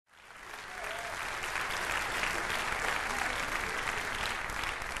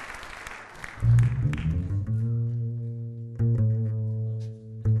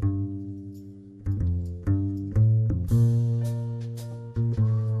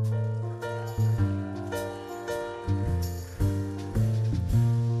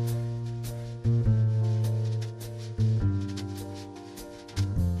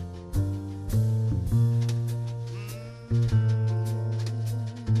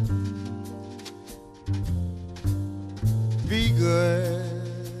Be good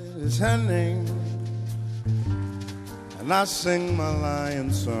is her name, and I sing my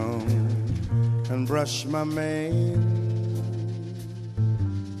lion song and brush my mane.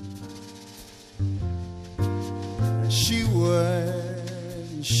 And she would,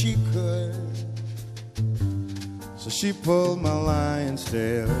 and she could, so she pulled my lion's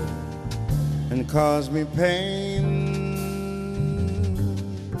tail and caused me pain.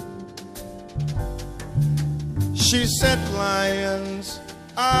 She said lions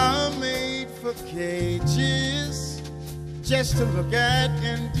are made for cages, just to look at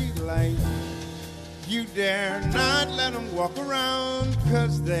and delight. You dare not let them walk around,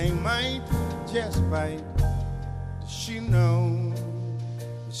 'cause they might just bite. She knows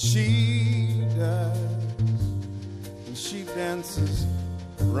she does, and she dances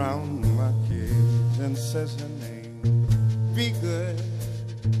around my cage and says her name. Be good,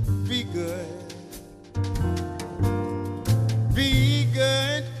 be good. Be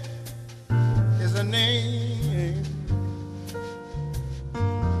good is a name.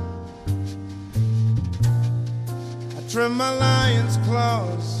 I trim my lion's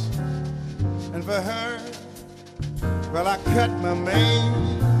claws, and for her, well, I cut my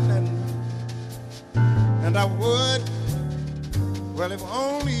mane, and I would, well, if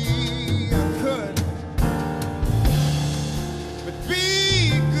only I could. But be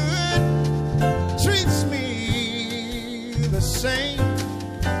good treats me the same.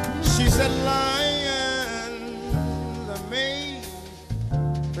 She said lions are made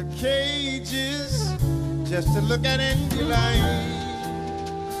for cages, just to look at and delight.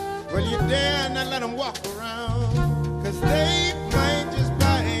 Well, you dare not let them walk around, 'cause they might just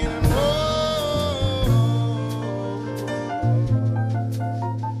bite and roll.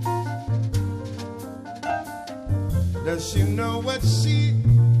 Does she know what she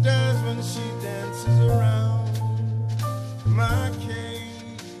does when she dances around my cage?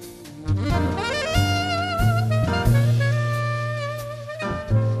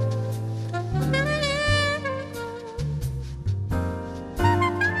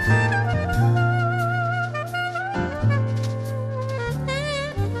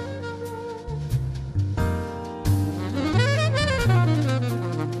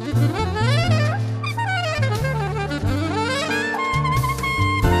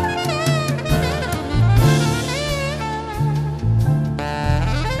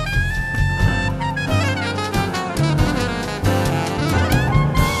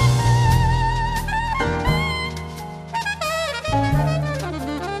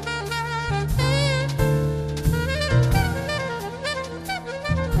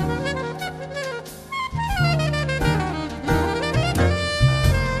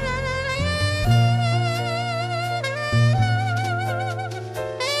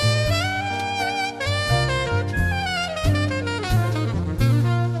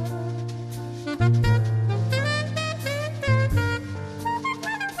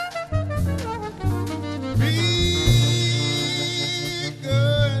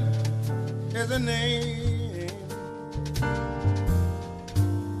 The name.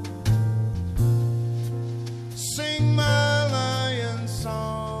 Sing my lion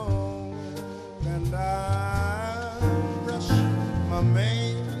song, and I brush my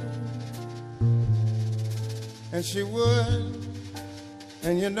mane. And she would,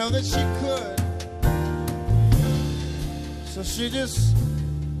 and you know that she could. So she just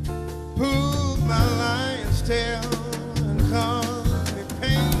pulled my lion's tail and caused me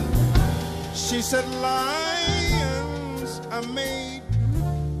pain. She said lions are made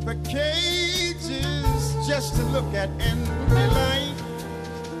for cages, just to look at and delight.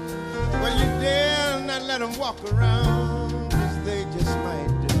 Well, you dare not let them walk around, 'cause they just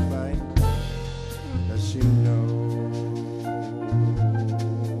might just bite. Does she know?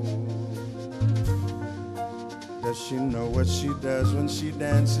 Does she know what she does when she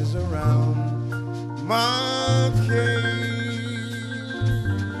dances around my cage?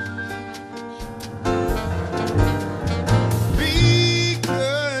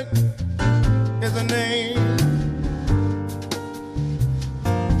 The name.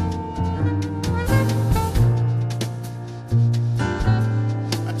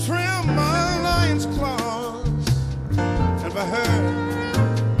 I trim my lion's claws, and for her,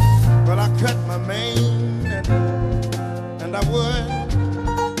 well, I cut my mane, and I would,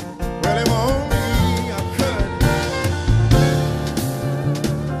 well, if only I could.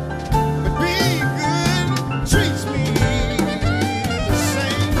 But be good treats me the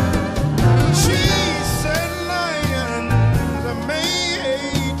same. She said lions are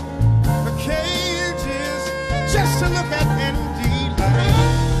made for cages, just to look at and delight.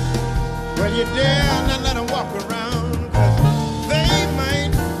 Well, you dare not let them walk around, 'cause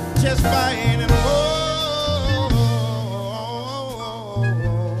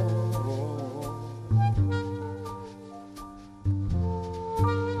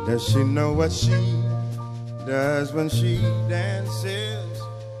Does she know what she does when she dances?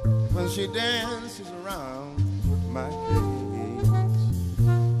 When she dances around my cage.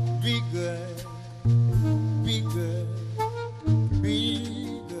 Be good, be good, be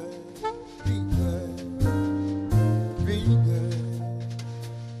good, be good, be good, be good,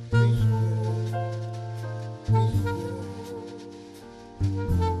 be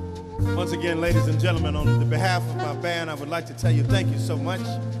good. Once again, ladies and gentlemen, on the behalf of my band, I would like to tell you thank you so much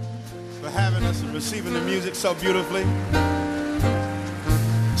for having us and receiving the music so beautifully.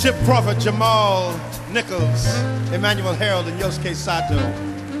 Chip Crawford, Jamal Nichols, Emmanuel Harold, and Yosuke Sato.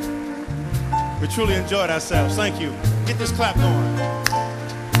 We truly enjoyed ourselves. Thank you. Get this clap going.